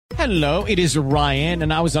Hello, it is Ryan,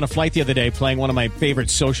 and I was on a flight the other day playing one of my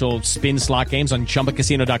favorite social spin slot games on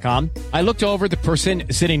ChumbaCasino.com. I looked over at the person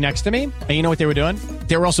sitting next to me, and you know what they were doing?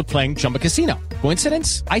 They were also playing Chumba Casino.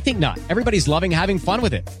 Coincidence? I think not. Everybody's loving having fun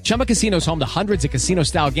with it. Chumba Casino is home to hundreds of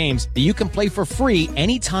casino-style games that you can play for free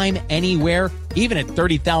anytime, anywhere, even at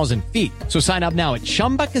 30,000 feet. So sign up now at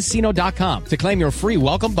ChumbaCasino.com to claim your free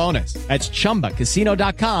welcome bonus. That's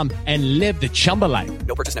ChumbaCasino.com and live the Chumba life.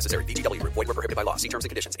 No purchase necessary. VGW. Void where prohibited by law. See terms and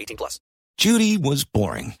conditions. 18+. Judy was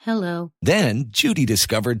boring. Hello. Then Judy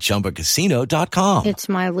discovered ChumbaCasino.com. It's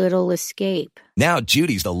my little escape. Now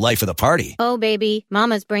Judy's the life of the party. Oh, baby,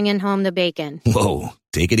 mama's bringing home the bacon. Whoa,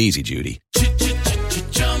 take it easy, Judy.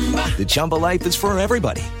 The Chumba life is for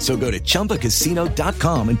everybody. So go to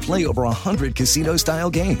ChumbaCasino.com and play over 100 casino-style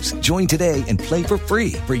games. Join today and play for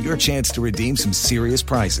free for your chance to redeem some serious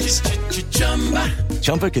prizes.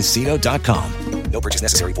 ChumbaCasino.com. No purchase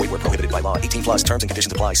necessary. Void where prohibited by law. 18+. Terms and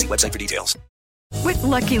conditions apply. See website for details. With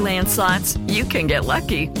Lucky Land Slots, you can get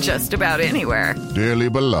lucky just about anywhere. Dearly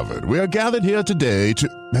beloved, we are gathered here today to...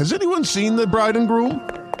 Has anyone seen the bride and groom?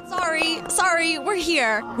 Sorry, we're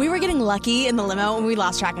here. We were getting lucky in the limo and we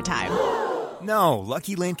lost track of time. No,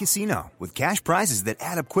 Lucky Land Casino, with cash prizes that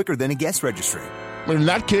add up quicker than a guest registry. In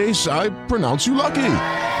that case, I pronounce you lucky.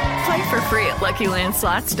 Play for free at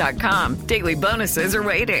LuckyLandSlots.com. Daily bonuses are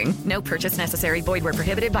waiting. No purchase necessary. Void where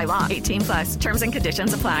prohibited by law. 18+. Terms and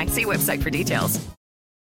conditions apply. See website for details.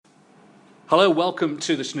 Hello, welcome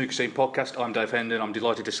to the Snooker Scene podcast. I'm Dave Hendon. I'm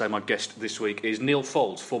delighted to say my guest this week is Neal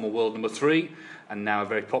Foulds, former world number 3 and now a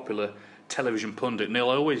very popular television pundit.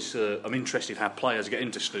 Neal, I'm interested how players get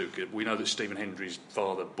into snooker. We know that Stephen Hendry's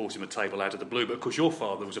father bought him a table out of the blue, but of course your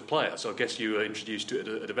father was a player, so I guess you were introduced to it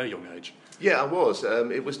at a very young age. Yeah, I was.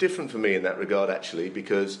 It was different for me in that regard, actually,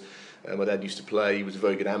 because my dad used to play. He was a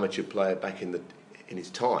very good amateur player back in his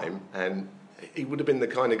time, and he would have been the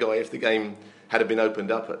kind of guy, if the game had been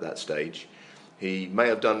opened up at that stage, he may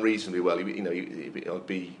have done reasonably well. I'd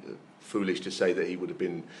be foolish to say that he would have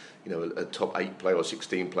been, a top 8 player or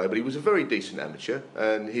 16 player, but he was a very decent amateur,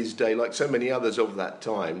 and his day, like so many others of that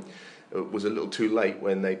time, was a little too late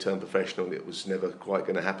when they turned professional. It was never quite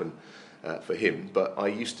going to happen for him. But I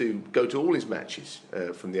used to go to all his matches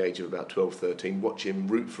from the age of about 12, 13, watch him,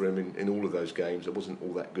 root for him in all of those games. I wasn't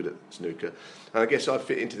all that good at snooker, and I guess I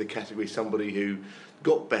fit into the category somebody who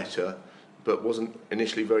got better but wasn't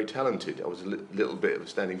initially very talented. I was a little bit of a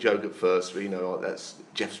standing joke at first, but, that's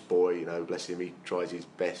Jeff's boy, bless him, he tries his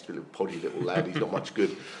best, a little podgy little lad, he's not much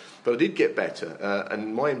good. But I did get better,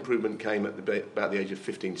 and my improvement came at about the age of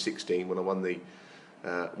 15, 16, when I won the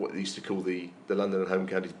what they used to call the London and Home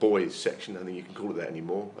Counties Boys section. I don't think you can call it that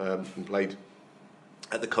anymore, and played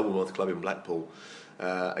at the Commonwealth Club in Blackpool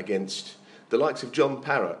against the likes of John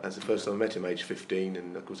Parrott. That's the first time I met him, age 15,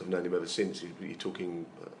 and of course I've known him ever since. You're talking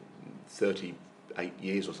 38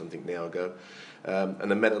 years or something now ago,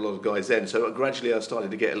 and I met a lot of guys then. So gradually I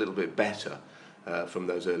started to get a little bit better from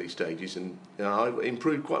those early stages, and I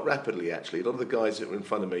improved quite rapidly, actually. A lot of the guys that were in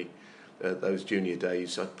front of me those junior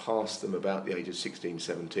days, I passed them about the age of 16,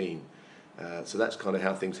 17. So that's kind of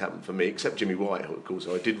how things happened for me, except Jimmy White, who, of course,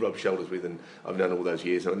 I did rub shoulders with, and I've known all those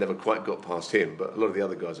years, and I never quite got past him, but a lot of the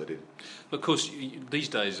other guys I did. Of course, these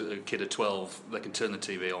days, a kid of 12, they can turn the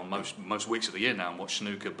TV on most weeks of the year now and watch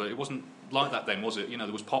snooker, but it wasn't like that then, was it?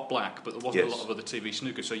 There was Pot Black, but there wasn't a lot of other TV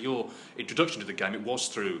snooker, so your introduction to the game, it was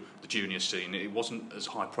through the junior scene. It wasn't as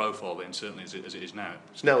high profile then, certainly, as it is now.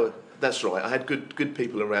 No, that's right. I had good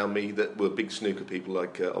people around me that were big snooker people,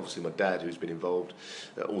 like obviously my dad, who's been involved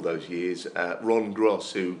all those years, Ron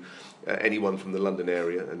Gross, who anyone from the London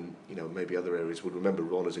area and maybe other areas would remember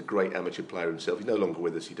Ron as a great amateur player himself. He's no longer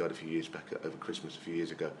with us. He died a few years back over Christmas, a few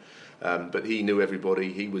years ago. But he knew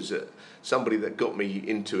everybody. He was somebody that got me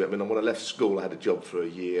into it. I mean, when I left school, I had a job for a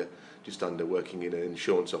year, just under, working in an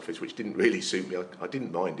insurance office, which didn't really suit me. I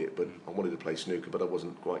didn't mind it, but I wanted to play snooker, but I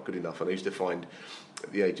wasn't quite good enough. And I used to find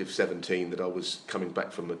at the age of 17 that I was coming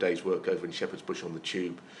back from a day's work over in Shepherd's Bush on the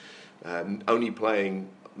Tube, only playing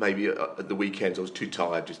maybe at the weekends. I was too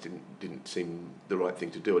tired, just didn't seem the right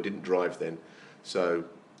thing to do. I didn't drive then, so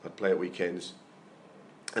I'd play at weekends.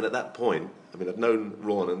 And at that point, I mean, I'd known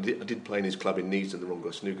Ron, and I did play in his club in Neasden, the Ron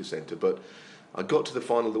Gross Snooker Centre, but I got to the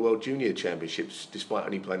final of the World Junior Championships despite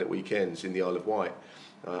only playing at weekends in the Isle of Wight.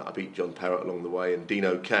 I beat John Parrott along the way, and Dean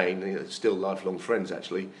O'Kane, still lifelong friends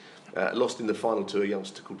actually, lost in the final to a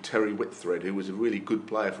youngster called Terry Whitthread, who was a really good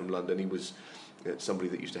player from London. He was somebody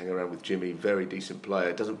that used to hang around with Jimmy, very decent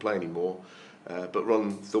player, doesn't play anymore. But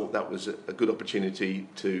Ron thought that was a good opportunity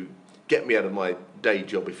to get me out of my day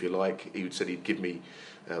job, if you like. He said he'd give me,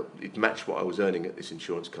 he'd match what I was earning at this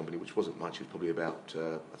insurance company, which wasn't much. It was probably about,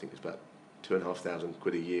 I think it was about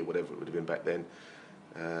 £2,500 a year, whatever it would have been back then.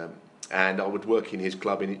 And I would work in his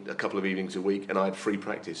club in a couple of evenings a week, and I had free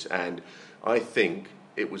practice. And I think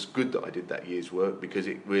it was good that I did that year's work, because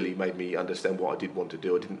it really made me understand what I did want to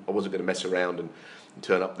do. I wasn't going to mess around and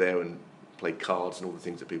turn up there and play cards and all the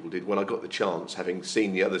things that people did. When I got the chance, having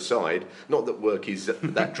seen the other side, not that work is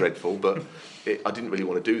that dreadful, but I didn't really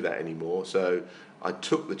want to do that anymore. So I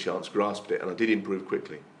took the chance, grasped it, and I did improve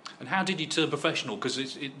quickly. And how did you turn professional? Because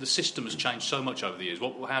the system has changed so much over the years.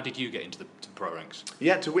 How did you get into the pro ranks?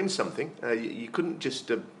 You had to win something. You couldn't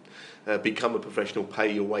just become a professional,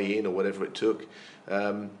 pay your way in or whatever it took.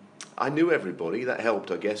 I knew everybody. That helped,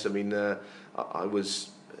 I guess. I mean, I was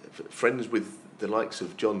friends with the likes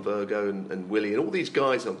of John Virgo and Willie and all these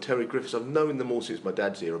guys, and Terry Griffiths. I've known them all since my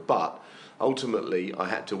dad's era. But ultimately, I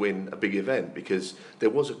had to win a big event, because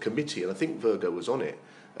there was a committee, and I think Virgo was on it,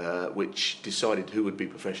 which decided who would be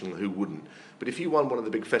professional and who wouldn't. But if you won one of the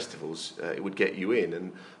big festivals, it would get you in.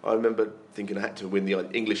 And I remember thinking I had to win the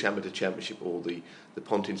English Amateur Championship, or the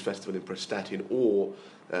Pontins Festival in Prestatyn, or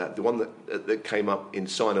the one that came up in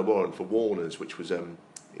Sina Warren for Warner's, which was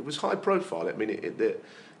it was high profile. I mean,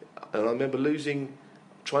 and I remember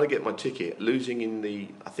trying to get my ticket, losing in the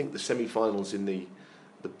semi-finals in the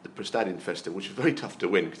Prestatyn Festival, which was very tough to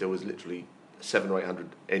win, because there was literally 700 or 800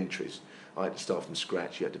 entries. I had to start from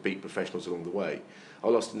scratch. You had to beat professionals along the way. I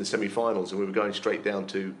lost in the semi-finals, and we were going straight down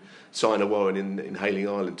to Sina Warren in Hayling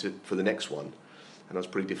Island for the next one. And I was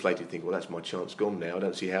pretty deflated, thinking, well, that's my chance gone now. I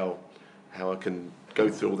don't see how I can go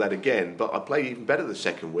through all that again. But I played even better the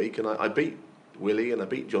second week, and I beat Willie and I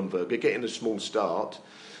beat John Virgo, getting a small start.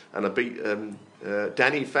 And I beat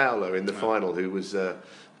Danny Fowler in the final, who was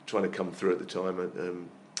trying to come through at the time.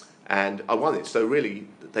 And I won it. So really,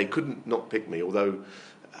 they couldn't not pick me, although,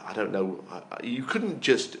 I don't know, you couldn't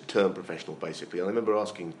just turn professional, basically. And I remember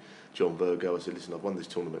asking John Virgo, I said, listen, I've won this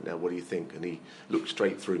tournament now, what do you think? And he looked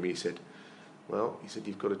straight through me, he said, well, he said,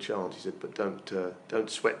 you've got a chance. He said, but don't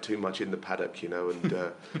sweat too much in the paddock,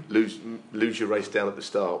 and lose your race down at the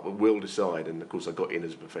start. We'll decide. And, of course, I got in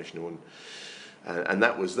as a professional, and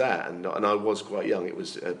that was that. And I was quite young. It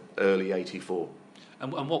was early 84.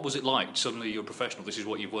 And what was it like? Suddenly you're a professional, this is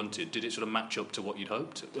what you wanted. Did it sort of match up to what you'd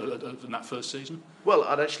hoped in that first season? Well,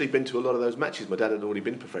 I'd actually been to a lot of those matches. My dad had already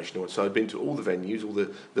been professional, so I'd been to all the venues, all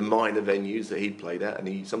the minor venues that he'd played at, and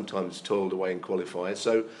he sometimes toiled away in qualifiers.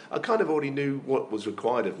 So I kind of already knew what was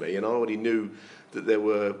required of me, and I already knew that there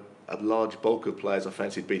were a large bulk of players I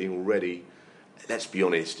fancied beating already. Let's be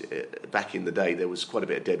honest, back in the day there was quite a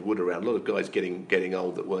bit of dead wood around. A lot of guys getting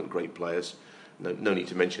old that weren't great players. No need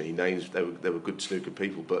to mention any names. They were good snooker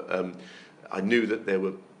people, but I knew that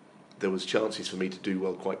there was chances for me to do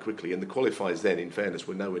well quite quickly. And the qualifiers then, in fairness,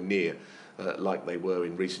 were nowhere near like they were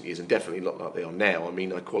in recent years, and definitely not like they are now. I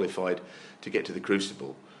mean, I qualified to get to the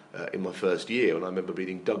Crucible in my first year, and I remember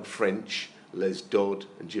beating Doug French, Les Dodd,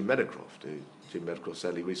 and Jim Meadowcroft, who Jim Meadowcroft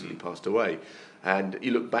sadly recently passed away. And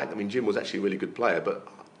you look back, I mean, Jim was actually a really good player, but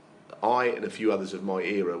I and a few others of my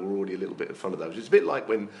era were already a little bit in front of those. It's a bit like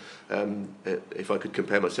when, if I could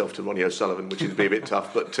compare myself to Ronnie O'Sullivan, which would be a bit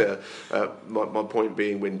tough, but my point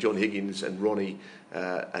being when John Higgins and Ronnie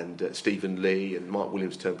and Stephen Lee and Mark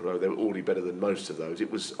Williams turned pro, they were already better than most of those.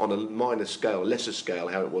 It was on a minor scale, lesser scale,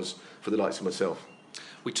 how it was for the likes of myself.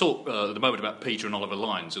 We talk at the moment about Peter and Oliver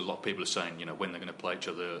Lyons. A lot of people are saying, when they're going to play each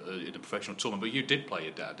other in a professional tournament. But you did play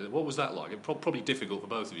your dad. What was that like? It probably difficult for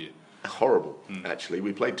both of you. Horrible, actually.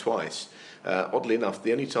 We played twice. Oddly enough,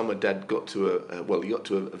 the only time my dad got to he got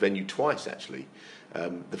to a venue twice, actually.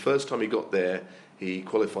 The first time he got there, he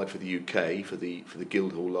qualified for the UK for the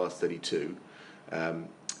Guildhall Last 32,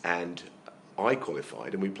 and I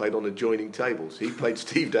qualified, and we played on adjoining tables. He played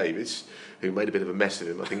Steve Davis, who made a bit of a mess of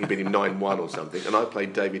him. I think he beat him 9-1 or something, and I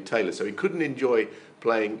played David Taylor. So he couldn't enjoy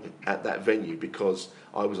playing at that venue because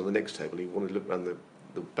I was on the next table. He wanted to look around the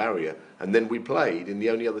barrier, and then we played in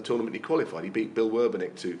the only other tournament he qualified. He beat Bill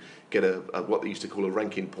Werbenek to get a what they used to call a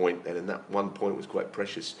ranking point, and that 1 point was quite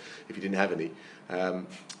precious if you didn't have any.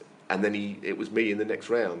 And then it was me in the next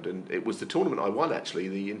round, and it was the tournament I won, actually,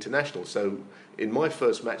 the international. So in my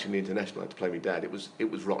first match in the international, I had to play my dad. It was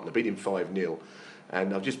rotten. I beat him 5-0,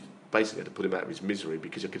 and I've just basically had to put him out of his misery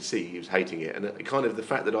because I could see he was hating it. And kind of the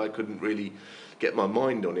fact that I couldn't really get my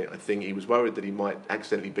mind on it, I think he was worried that he might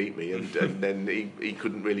accidentally beat me, and then he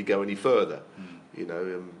couldn't really go any further,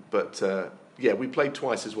 yeah, we played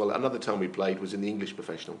twice as well. Another time we played was in the English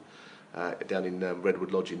professional down in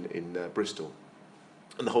Redwood Lodge in Bristol.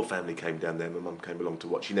 And the whole family came down there. My mum came along to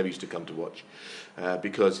watch. She never used to come to watch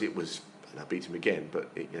because it was, and I beat him again,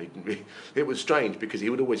 but it was strange because he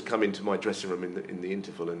would always come into my dressing room in the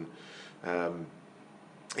interval, and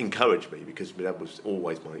encouraged me, because my dad was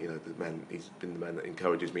always the man. He's been the man that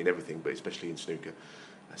encourages me in everything, but especially in snooker.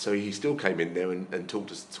 So he still came in there and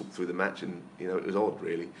talked through the match, and it was odd,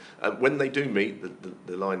 really. When they do meet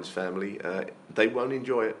the Lyons family, they won't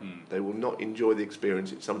enjoy it. They will not enjoy the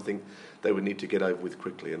experience. It's something they would need to get over with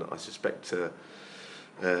quickly, and I suspect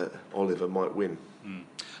Oliver might win.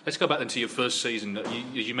 Let's go back then to your first season. As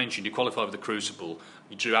you mentioned, you qualified with the Crucible.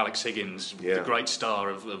 You drew Alex Higgins, the great star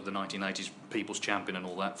of the 1980s, People's Champion and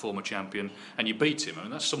all that, former champion, and you beat him. I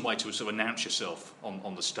mean, that's some way to sort of announce yourself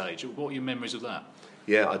on the stage. What are your memories of that?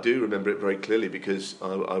 Yeah, I do remember it very clearly, because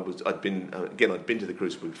I'd been to the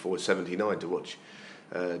Crucible before '79 to watch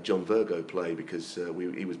John Virgo play, because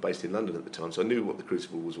he was based in London at the time, so I knew what the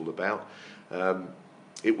Crucible was all about.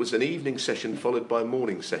 It was an evening session followed by a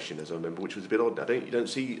morning session, as I remember, which was a bit odd. I don't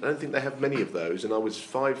think they have many of those, and I was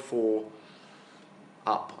 5-4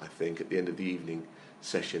 up, I think, at the end of the evening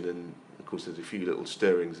session, and of course there's a few little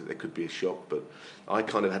stirrings that there could be a shock, but I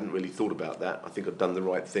kind of hadn't really thought about that. I think I'd done the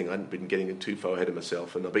right thing. I hadn't been getting too far ahead of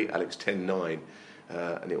myself, and I beat Alex 10-9,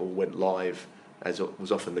 and it all went live, as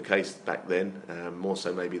was often the case back then, more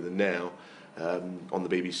so maybe than now, on the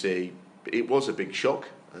BBC. It was a big shock.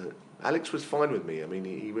 Alex was fine with me. I mean,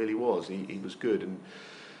 he really was. He was good, and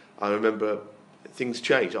I remember things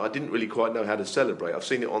changed. I didn't really quite know how to celebrate. I've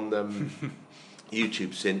seen it on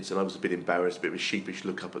YouTube since, and I was a bit embarrassed, a bit of a sheepish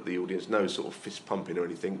look up at the audience. No sort of fist pumping or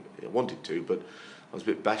anything. I wanted to, but I was a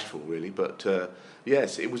bit bashful, really. But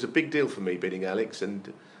yes, it was a big deal for me beating Alex,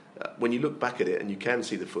 and when you look back at it, and you can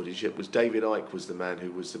see the footage, it was David Icke was the man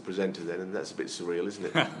who was the presenter then, and that's a bit surreal, isn't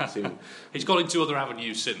it? He's gone into other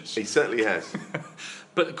avenues since. He certainly has.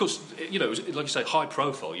 But of course, it was, like you say, high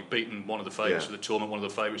profile. You've beaten one of the favourites of the tournament, one of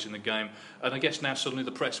the favourites in the game, and I guess now suddenly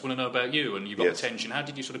the press want to know about you, and you've got attention. How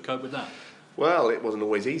did you sort of cope with that? Well, it wasn't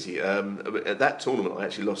always easy. At that tournament, I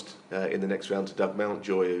actually lost in the next round to Doug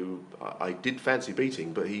Mountjoy, who I did fancy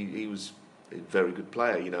beating, but he was a very good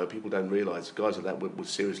player. People don't realise guys like that were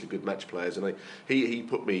seriously good match players, and he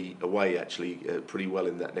put me away actually pretty well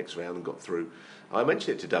in that next round and got through. I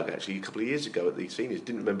mentioned it to Doug actually a couple of years ago at the seniors.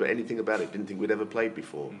 Didn't remember anything about it. Didn't think we'd ever played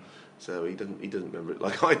before. So he doesn't remember it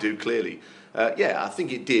like I do, clearly. I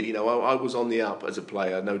think it did. I was on the up as a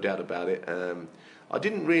player, no doubt about it. I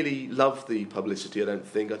didn't really love the publicity, I don't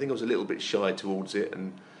think. I think I was a little bit shy towards it,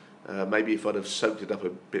 and maybe if I'd have soaked it up a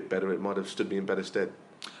bit better, it might have stood me in better stead.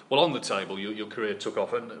 Well, on the table, your career took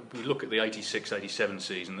off, and we look at the 86-87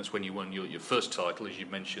 season. That's when you won your first title, as you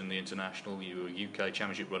mentioned, the International. You were UK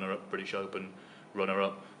Championship runner-up, British Open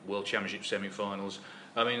runner-up, World Championship semi-finals.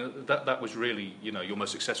 I mean, that was really, your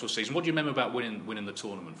most successful season. What do you remember about winning the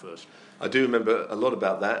tournament first? I do remember a lot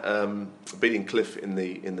about that. Beating Cliff in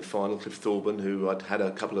the final, Cliff Thorburn, who I'd had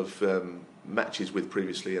a couple of matches with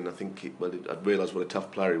previously, and I think I'd realised what a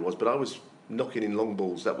tough player he was. But I was knocking in long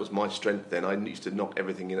balls. That was my strength then. I used to knock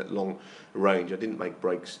everything in at long range. I didn't make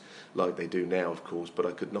breaks like they do now, of course, but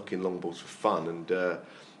I could knock in long balls for fun, and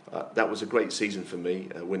that was a great season for me,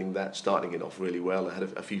 winning that, starting it off really well. I had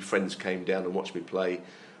a few friends came down and watched me play,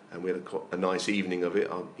 and we had a nice evening of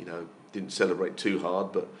it. I didn't celebrate too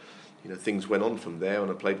hard, but things went on from there,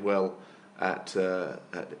 and I played well at the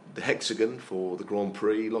Hexagon for the Grand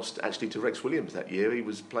Prix. Lost actually to Rex Williams that year. He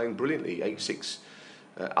was playing brilliantly, 8-6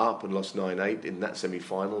 up, and lost 9-8 in that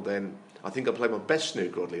semi-final. Then I think I played my best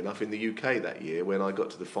snooker, oddly enough, in the UK that year when I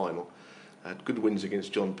got to the final. I had good wins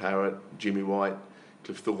against John Parrott, Jimmy White,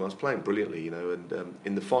 Cliff Thorburn. I was playing brilliantly, and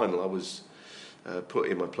in the final I was put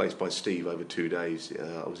in my place by Steve over 2 days.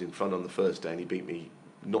 I was in front on the first day, and he beat me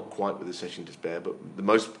not quite with a session to spare, but the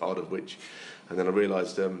most part of which. And then I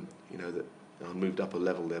realised, that I moved up a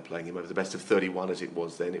level there playing him over the best of 31 as it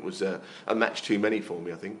was then. It was a match too many for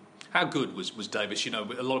me, I think. How good was Davis? A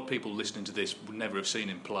lot of people listening to this would never have seen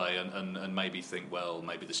him play, and maybe think, well,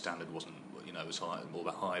 maybe the standard wasn't as high, all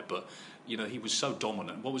that high, but he was so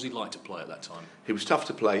dominant. What was he like to play at that time? He was tough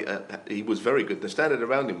to play. He was very good. The standard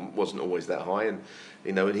around him wasn't always that high, and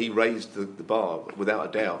and he raised the bar without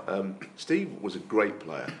a doubt. Steve was a great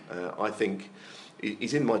player. I think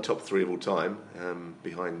he's in my top three of all time,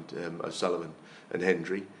 behind O'Sullivan and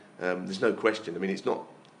Hendry. There's no question. I mean, it's not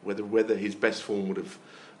whether his best form would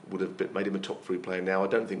have made him a top three player now. I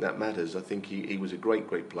don't think that matters. I think he was a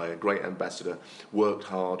great player, great ambassador, worked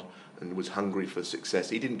hard and was hungry for success.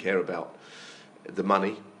 He didn't care about the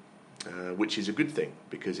money, which is a good thing,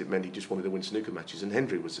 because it meant he just wanted to win snooker matches, and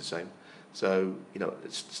Hendry was the same. So,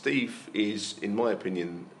 Steve is, in my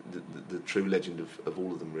opinion, the true legend of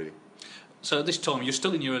all of them, really. So at this time, you're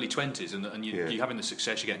still in your early 20s, and you're having the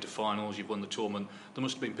success, you're getting to finals, you've won the tournament. There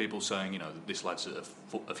must have been people saying, this lad's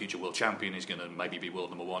a future world champion, he's going to maybe be world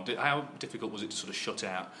number one. How difficult was it to sort of shut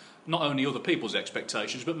out not only other people's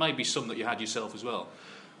expectations, but maybe some that you had yourself as well?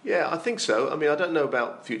 Yeah, I think so. I mean, I don't know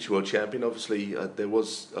about future world champion. Obviously, there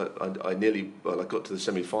was. I got to the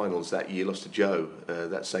semi-finals that year, lost to Joe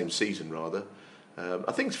that same season rather.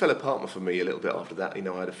 I think it fell apart for me a little bit after that.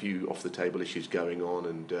 I had a few off-the-table issues going on,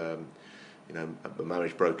 and my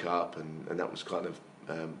marriage broke up, and that was kind of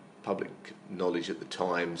public knowledge at the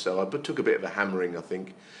time. So I took a bit of a hammering, I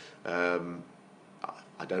think.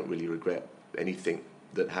 I don't really regret anything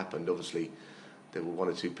that happened. Obviously, there were one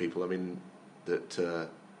or two people, that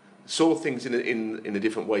saw things in a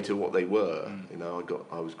different way to what they were.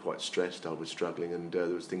 I was quite stressed, I was struggling, and there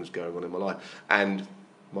was things going on in my life. And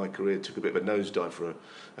my career took a bit of a nosedive for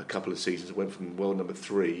a couple of seasons. It went from world number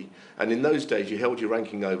 3, and in those days you held your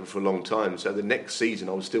ranking over for a long time, so the next season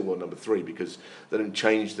I was still world number 3 because they didn't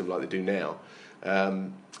change them like they do now.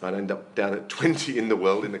 I'd end up down at 20 in the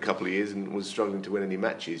world in a couple of years and was struggling to win any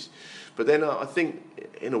matches. But then I think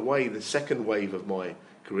in a way the second wave of my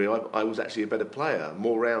career I was actually a better player,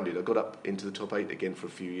 more rounded. I got up into the top 8 again for a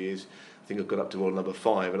few years. I think I got up to world number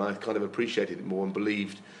 5, and I kind of appreciated it more and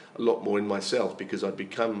believed a lot more in myself because I'd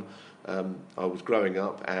become, I was growing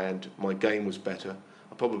up and my game was better.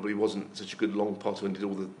 I probably wasn't such a good long potter and did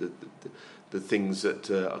all the things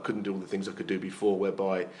that I couldn't do all the things I could do before,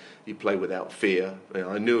 whereby you play without fear.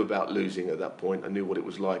 I knew about losing at that point. I knew what it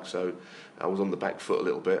was like, so I was on the back foot a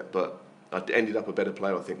little bit, but I ended up a better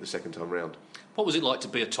player, I think, the second time round. What was it like to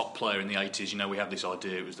be a top player in the 80s? We have this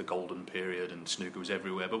idea it was the golden period and snooker was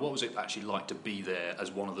everywhere, but what was it actually like to be there as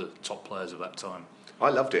one of the top players of that time? I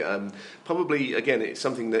loved it. Probably, again, it's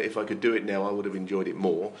something that if I could do it now, I would have enjoyed it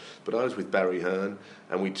more. But I was with Barry Hearn,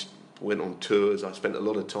 and we went on tours. I spent a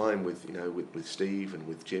lot of time with Steve and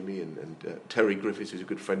with Jimmy and Terry Griffiths, who's a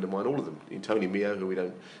good friend of mine, all of them. And Tony Mio, who we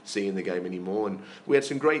don't see in the game anymore. And we had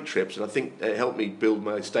some great trips, and I think it helped me build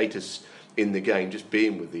my status in the game, just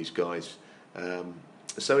being with these guys.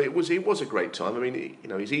 So it was a great time. I mean,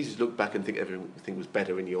 it's easy to look back and think everything was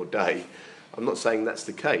better in your day. I'm not saying that's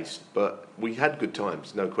the case, but we had good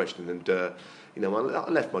times, no question. And I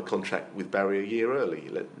left my contract with Barry a year early.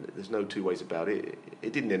 There's no two ways about it.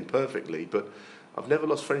 It didn't end perfectly, but I've never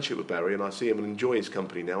lost friendship with Barry, and I see him and enjoy his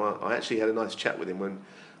company now. I actually had a nice chat with him when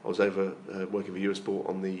I was over working for Eurosport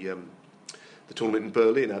on the tournament in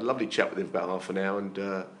Berlin. I had a lovely chat with him for about half an hour, and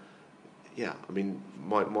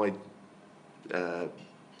my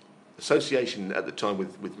association at the time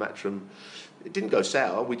with Matchroom, it didn't go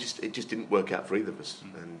sour. It just didn't work out for either of us.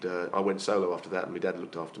 And I went solo after that, and my dad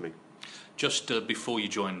looked after me. Just before you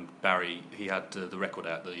joined Barry, he had the record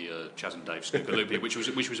out, the Chaz and Dave Snooker Loopy, which was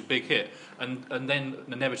a big hit. And then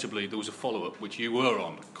inevitably there was a follow-up which you were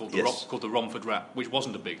on called the Romford Rap, which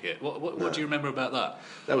wasn't a big hit. What do you remember about that?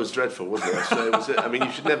 That was dreadful, wasn't it? So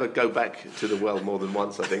you should never go back to the well more than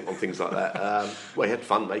once, I think, on things like that. We had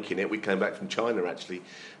fun making it. We came back from China actually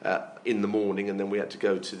in the morning, and then we had to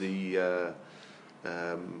go to the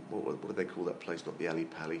what do they call that place? Not the Ali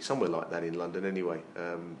Pally, somewhere like that in London. Anyway.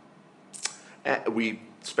 We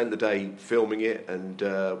spent the day filming it, and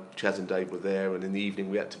Chaz and Dave were there, and in the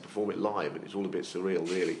evening we had to perform it live, and it's all a bit surreal,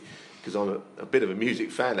 really, because I'm a bit of a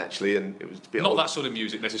music fan, actually, and it was a bit not odd. That sort of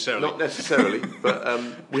music necessarily. Not necessarily, but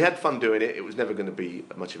we had fun doing it. It was never going to be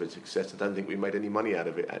much of a success. I don't think we made any money out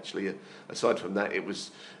of it, actually. Aside from that, it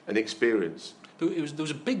was an experience. There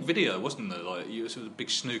was a big video, wasn't there? Like there was a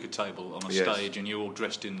big snooker table on a stage, and you were all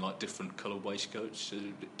dressed in like different coloured waistcoats.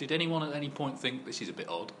 Did anyone at any point think this is a bit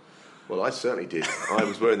odd? Well, I certainly did. I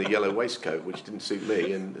was wearing the yellow waistcoat, which didn't suit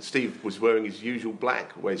me, and Steve was wearing his usual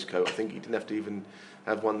black waistcoat. I think he didn't have to even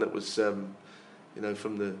have one that was, from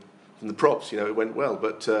the props. It went well.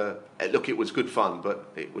 But look, it was good fun,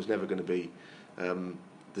 but it was never going to be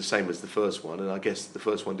the same as the first one. And I guess the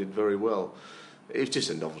first one did very well. It was just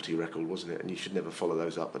a novelty record, wasn't it? And you should never follow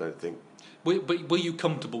those up, I don't think. But were you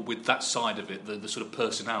comfortable with that side of it, the sort of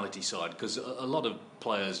personality side? Because a lot of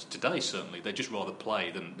players today, certainly, they just rather play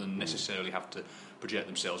than necessarily have to project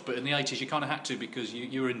themselves. But in the 80s, you kind of had to because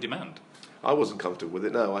you were in demand. I wasn't comfortable with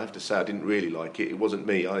it, no. I have to say I didn't really like it. It wasn't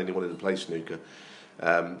me. I only wanted to play snooker.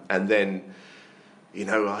 And then,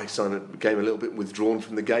 I became a little bit withdrawn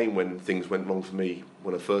from the game when things went wrong for me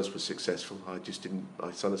when I first was successful. I just didn't.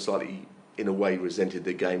 I slightly in a way, resented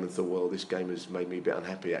the game and thought, well, this game has made me a bit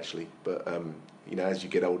unhappy, actually. But, as you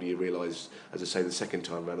get older, you realise, as I say, the second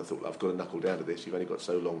time round, I thought, I've got to knuckle down to this. You've only got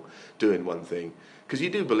so long doing one thing. Because you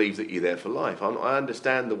do believe that you're there for life. I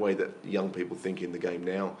understand the way that young people think in the game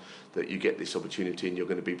now, that you get this opportunity and you're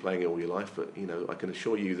going to be playing it all your life. But, I can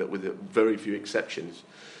assure you that with very few exceptions,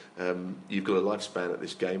 you've got a lifespan at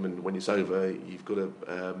this game, and when it's over, you've got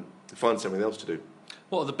to find something else to do.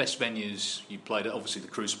 What are the best venues you played at? Obviously, the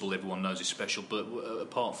Crucible, everyone knows is special, but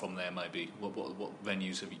apart from there, maybe, what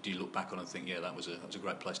venues do you look back on and think, that was a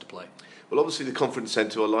great place to play? Well, obviously, the Conference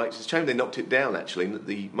Centre I liked. It's a shame they knocked it down, actually.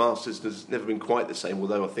 The Masters has never been quite the same,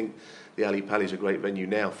 although I think the Ali Pali is a great venue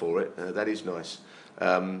now for it. That is nice.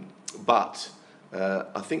 But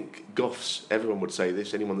I think Goffs, everyone would say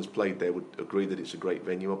this, anyone that's played there would agree that it's a great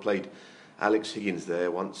venue. I played Alex Higgins there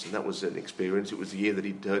once, and that was an experience. It was the year that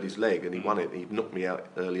he'd hurt his leg, and he won it. He knocked me out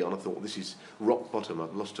early on. I thought, this is rock bottom.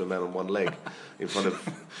 I've lost to a man on one leg in front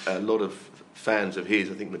of a lot of fans of his.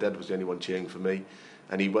 I think my dad was the only one cheering for me,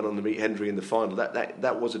 and he went on to beat Hendry in the final.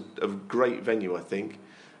 That was a great venue, I think.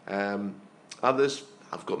 Others,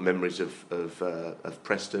 I've got memories of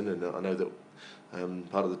Preston, and I know that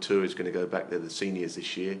part of the tour is going to go back there, the seniors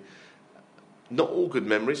this year. Not all good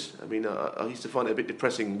memories. I mean, I used to find it a bit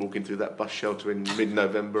depressing walking through that bus shelter in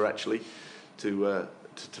mid-November, actually, to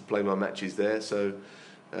play my matches there. So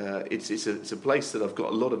it's a place that I've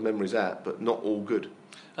got a lot of memories at, but not all good.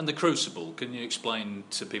 And the Crucible, can you explain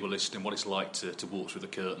to people listening what it's like to walk through the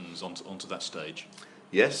curtains onto that stage?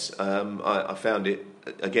 Yes, I found it.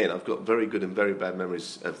 Again, I've got very good and very bad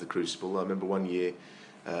memories of the Crucible. I remember one year.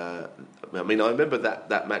 I remember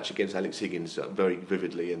that match against Alex Higgins very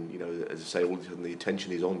vividly, and as I say, all of a sudden the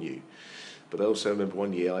attention is on you. But I also remember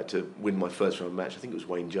one year I had to win my first round match. I think it was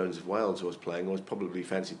Wayne Jones of Wales who I was playing. I was probably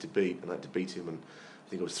fancied to beat, and I had to beat him. And I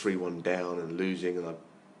think I was 3-1 down and losing, and I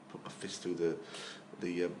put my fist through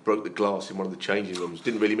broke the glass in one of the changing rooms.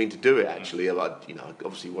 Didn't really mean to do it, actually. I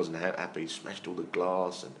obviously wasn't happy. Smashed all the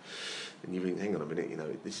glass, and you think, hang on a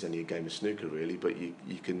minute, this is only a game of snooker, really. But you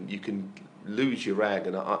can lose your rag,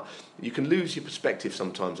 and you can lose your perspective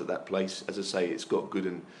sometimes at that place. As I say, it's got good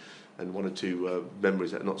and one or two memories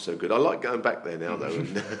that are not so good. I like going back there now, though,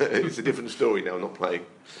 and it's a different story now. I'm not playing.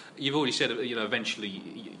 You've already said,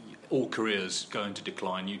 eventually all careers go into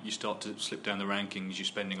decline. You start to slip down the rankings. You're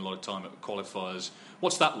spending a lot of time at qualifiers.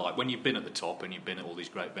 What's that like when you've been at the top and you've been at all these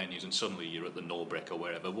great venues, and suddenly you're at the Norbreck or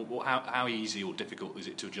wherever? How easy or difficult is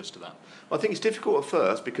it to adjust to that? Well, I think it's difficult at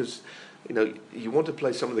first because you want to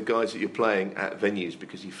play some of the guys that you're playing at venues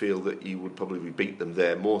because you feel that you would probably beat them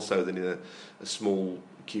there more so than in a small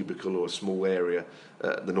cubicle or a small area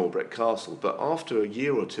at the Norbreck Castle. But after a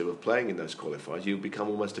year or two of playing in those qualifiers, you become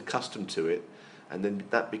almost accustomed to it, and then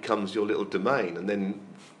that becomes your little domain. And then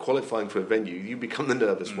qualifying for a venue, you become the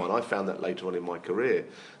nervous one. I found that later on in my career,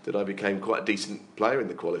 that I became quite a decent player in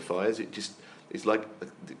the qualifiers. It's like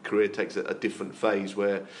the career takes a different phase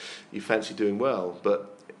where you fancy doing well.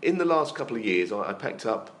 But in the last couple of years, I packed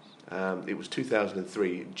up. It was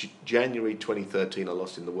 2003, January 2013. I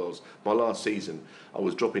lost in the Worlds. My last season, I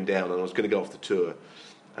was dropping down and I was going to go off the tour,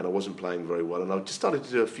 and I wasn't playing very well. And I just started to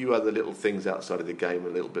do a few other little things outside of the game, a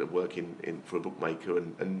little bit of work in for a bookmaker,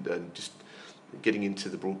 and just getting into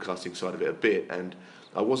the broadcasting side of it a bit. And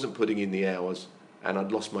I wasn't putting in the hours, and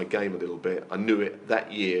I'd lost my game a little bit. I knew it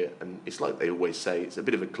that year, and it's like they always say, it's a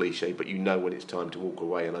bit of a cliche, but you know when it's time to walk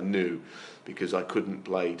away. And I knew, because I couldn't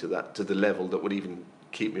play to the level that would even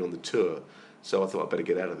keep me on the tour. So I thought I'd better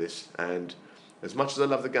get out of this. And as much as I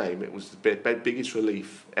love the game, it was the biggest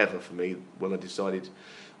relief ever for me when I decided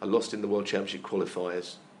I lost in the World Championship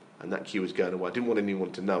qualifiers, and that queue was going away. I didn't want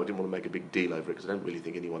anyone to know. I didn't want to make a big deal over it because I don't really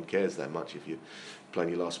think anyone cares that much if you're playing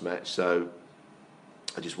your last match. So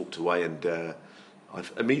I just walked away, and I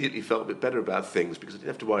immediately felt a bit better about things because I didn't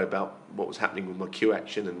have to worry about what was happening with my queue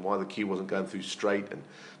action and why the queue wasn't going through straight, and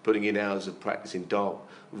putting in hours of practice in dark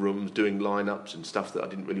rooms, doing lineups and stuff that I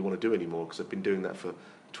didn't really want to do anymore because I've been doing that for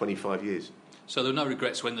 25 years. So there were no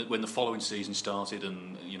regrets when the following season started,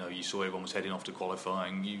 and you saw everyone was heading off to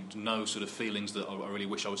qualifying. You no sort of feelings that I really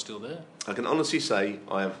wish I was still there? I can honestly say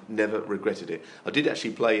I have never regretted it. I did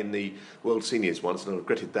actually play in the World Seniors once, and I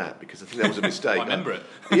regretted that because I think that was a mistake. I remember it.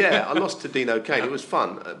 Yeah, I lost to Dino Kane. It was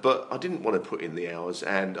fun, but I didn't want to put in the hours,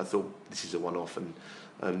 and I thought this is a one-off. And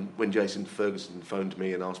when Jason Ferguson phoned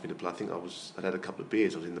me and asked me to play, I think I'd had a couple of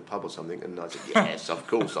beers. I was in the pub or something, and I said, "Yes, of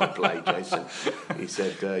course I'll play, Jason." He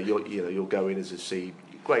said, "You'll go in as a C."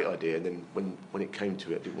 Great idea. And then when it came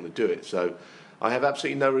to it, I didn't want to do it. So I have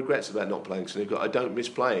absolutely no regrets about not playing snooker. I don't miss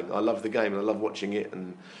playing. I love the game and I love watching it,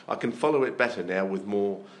 and I can follow it better now with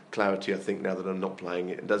more clarity. I think now that I'm not playing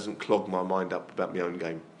it, it doesn't clog my mind up about my own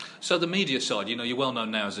game. So the media side, you're well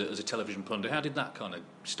known now as a television pundit. How did that kind of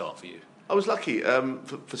start for you? I was lucky.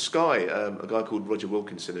 For Sky, a guy called Roger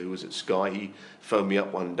Wilkinson, who was at Sky, he phoned me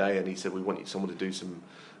up one day and he said, we want someone to do some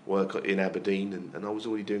work in Aberdeen, and I was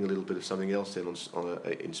already doing a little bit of something else then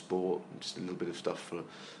in sport, just a little bit of stuff for,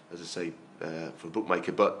 as I say, for a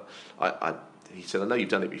bookmaker. But he said, I know you've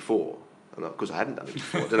done it before. And of course I hadn't done it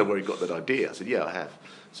before. I don't know where he got that idea. I said, yeah, I have.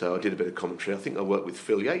 So I did a bit of commentary. I think I worked with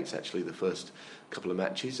Phil Yates, actually, the first couple of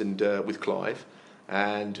matches, and with Clive.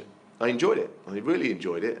 And I enjoyed it. I really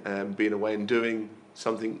enjoyed it, being away and doing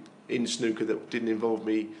something in snooker that didn't involve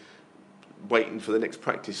me waiting for the next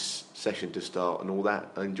practice session to start and all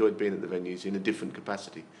that. I enjoyed being at the venues in a different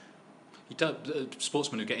capacity.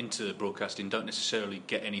 Sportsmen who get into broadcasting don't necessarily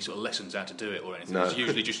get any sort of lessons how to do it or anything. No. It's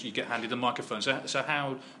usually just you get handed a microphone. So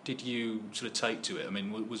how did you sort of take to it? I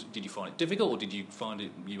mean, did you find it difficult, or did you find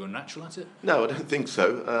you were natural at it? No, I don't think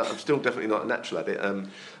so. I'm still definitely not natural at it.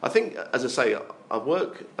 I think, as I say,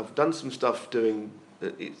 I've done some stuff doing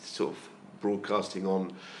sort of broadcasting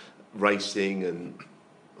on racing and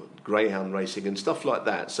greyhound racing and stuff like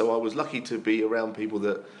that. So I was lucky to be around people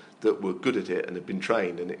that were good at it and had been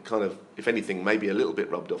trained, and it kind of, if anything, maybe a little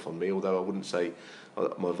bit rubbed off on me, although I wouldn't say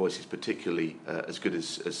my voice is particularly as good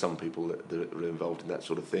as some people that are involved in that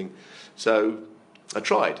sort of thing. So I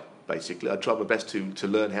tried, basically. I tried my best to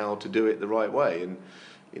learn how to do it the right way, and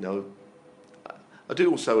I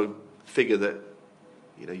do also figure that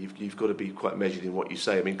you've got to be quite measured in what you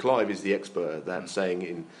say. I mean, Clive is the expert at that, saying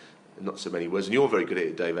in not so many words, and you're very good at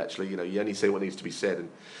it, Dave, actually. You only say what needs to be said, and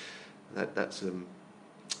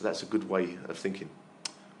that's a good way of thinking.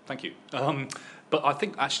 Thank you. But I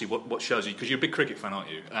think actually what shows you, because you're a big cricket fan, aren't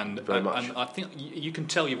you? And very much. And I think you can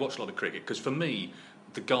tell you've watched a lot of cricket, because for me,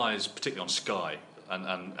 the guys, particularly on Sky,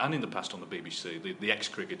 and in the past on the BBC, the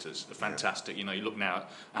ex-cricketers are fantastic. You look now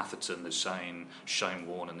at Atherton, there's Shane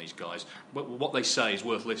Warne and these guys. What they say is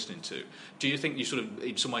worth listening to. Do you think you sort of,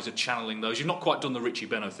 in some ways, are channeling those? You've not quite done the Richie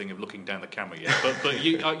Benno thing of looking down the camera yet, but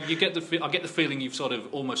I get the feeling you've sort of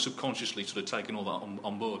almost subconsciously sort of taken all that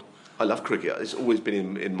on board. I love cricket. It's always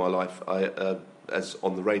been in my life. As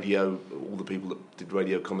on the radio, all the people that did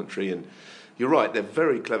radio commentary, and you're right, they're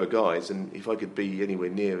very clever guys, and if I could be anywhere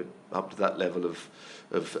near up to that level of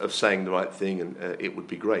saying the right thing, and it would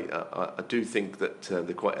be great. I do think that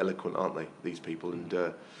they're quite eloquent, aren't they, these people,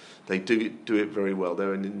 and they do it very well.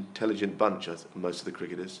 They're an intelligent bunch, most of the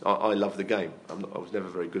cricketers. I love the game. I was never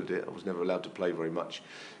very good at it. I was never allowed to play very much.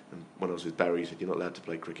 And when I was with Barry, he said, you're not allowed to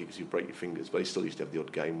play cricket because you break your fingers, but he still used to have the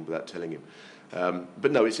odd game without telling him.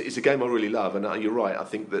 But no, it's a game I really love, and you're right. I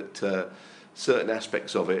think that certain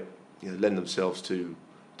aspects of it lend themselves to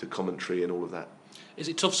commentary and all of that. Is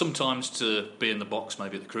it tough sometimes to be in the box,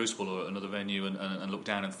 maybe at the Crucible or another venue, and look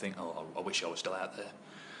down and think, oh, I wish I was still out there?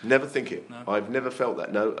 Never think it. No? I've never felt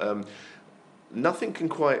that, no. Nothing can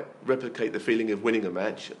quite replicate the feeling of winning a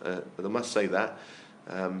match, but I must say that,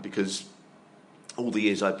 because all the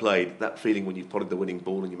years I played, that feeling when you've potted the winning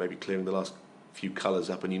ball and you may be clearing the last few colours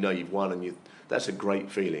up and you've won, and that's a great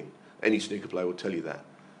feeling. Any snooker player will tell you that.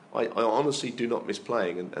 I honestly do not miss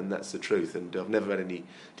playing, and that's the truth, and I've never had any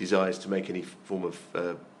desires to make any form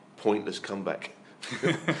of pointless comeback.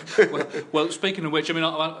 well, speaking of which, I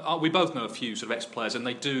mean, we both know a few sort of ex-players, and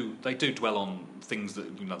they do dwell on things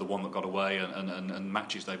that, the one that got away and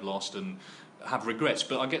matches they've lost and have regrets,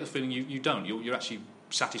 but I get the feeling you don't. You're actually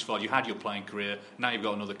satisfied. You had your playing career, now you've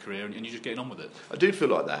got another career, and you're just getting on with it. I do feel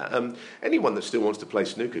like that. Anyone that still wants to play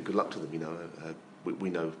snooker, good luck to them.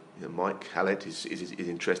 We know, Mike Hallett is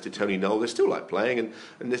interested, Tony Knoll, they still like playing, and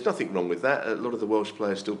there's nothing wrong with that. A lot of the Welsh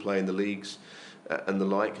players still play in the leagues and the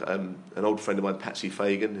like. An old friend of mine, Patsy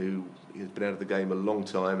Fagan, who has been out of the game a long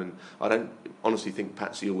time, and I don't honestly think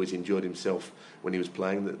Patsy always enjoyed himself when he was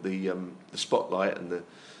playing. The spotlight and the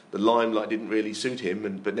limelight didn't really suit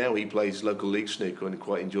him, but now he plays local league snooker and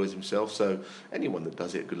quite enjoys himself. So anyone that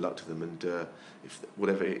does it, good luck to them, and if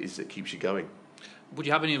whatever it is that keeps you going. Would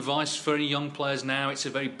you have any advice for any young players now? It's a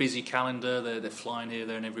very busy calendar. They're flying here,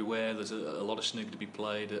 there and everywhere. There's a lot of snooker to be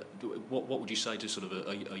played. What would you say to sort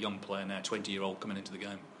of a young player now, 20-year-old coming into the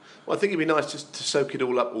game? Well, I think it'd be nice just to soak it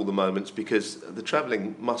all up, all the moments, because the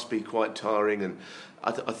travelling must be quite tiring. And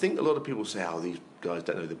I think a lot of people say, these guys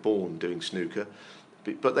don't know, they're born doing snooker.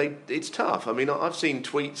 But it's tough. I mean, I've seen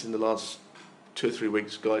tweets in the last 2 or 3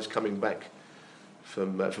 weeks, guys coming back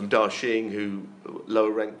from Darjeeling, who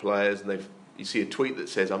lower ranked players, and you see a tweet that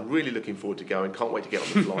says, I'm really looking forward to going, can't wait to get on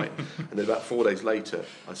the flight. And then about 4 days later,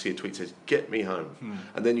 I see a tweet that says, get me home.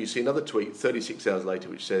 And then you see another tweet 36 hours later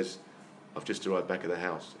which says, I've just arrived back at the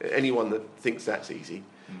house. Anyone that thinks that's easy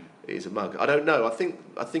is a mug. I don't know. I think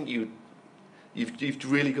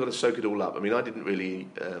you've really got to soak it all up. I mean, I didn't really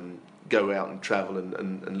go out and travel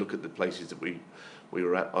and look at the places that we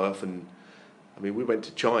were at. We went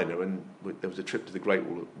to China, and there was a trip to the Great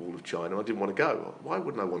Wall of China. I didn't want to go. Why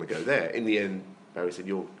wouldn't I want to go there? In the end, Barry said,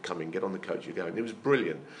 "You're coming. Get on the coach. You're going." It was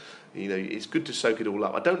brilliant. You know, it's good to soak it all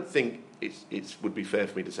up. I don't think it would be fair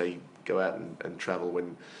for me to say go out and travel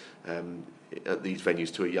when at these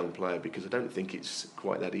venues to a young player, because I don't think it's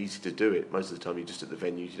quite that easy to do it. Most of the time, you're just at the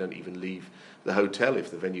venues. You don't even leave the hotel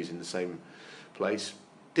if the venue's in the same place.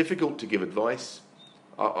 Difficult to give advice.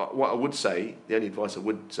 What I would say, the only advice I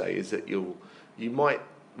would say, is that you might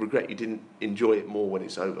regret you didn't enjoy it more when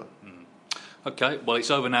it's over. Okay, well,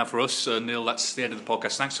 it's over now for us, Neal. That's the end of the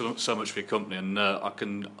podcast. Thanks so much for your company, and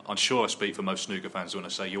I'm sure I speak for most snooker fans when I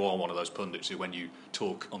say you are one of those pundits who, when you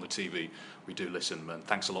talk on the TV, we do listen. And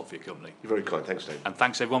thanks a lot for your company. You're very kind. Thanks, Dave. And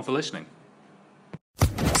thanks everyone for listening.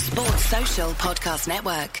 Sports Social Podcast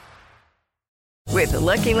Network. With the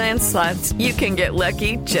Lucky Land Slots, you can get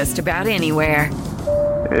lucky just about anywhere.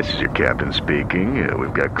 This is your captain speaking.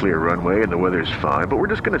 We've got clear runway and the weather's fine, but we're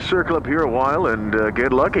just going to circle up here a while and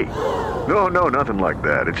get lucky. No, nothing like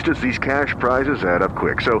that. It's just these cash prizes add up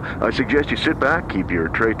quick. So I suggest you sit back, keep your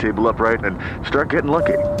tray table upright, and start getting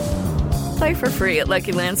lucky. Play for free at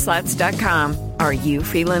LuckyLandSlots.com. Are you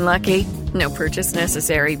feeling lucky? No purchase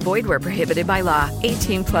necessary. Void where prohibited by law.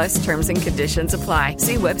 18+ terms and conditions apply.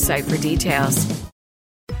 See website for details.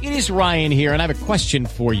 It is Ryan here, and I have a question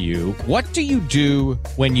for you. What do you do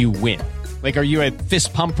when you win? Like, are you a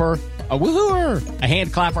fist pumper, a woo-hooer, a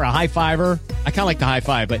hand clapper, a high-fiver? I kind of like the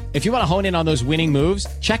high-five, but if you want to hone in on those winning moves,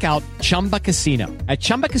 check out Chumba Casino. At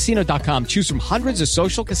ChumbaCasino.com, choose from hundreds of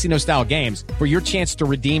social casino-style games for your chance to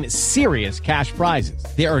redeem serious cash prizes.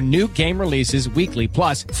 There are new game releases weekly,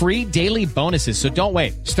 plus free daily bonuses, so don't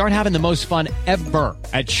wait. Start having the most fun ever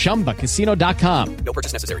at ChumbaCasino.com. No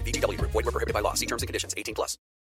purchase necessary. VGW Group. Void where prohibited by law. See terms and conditions. 18+.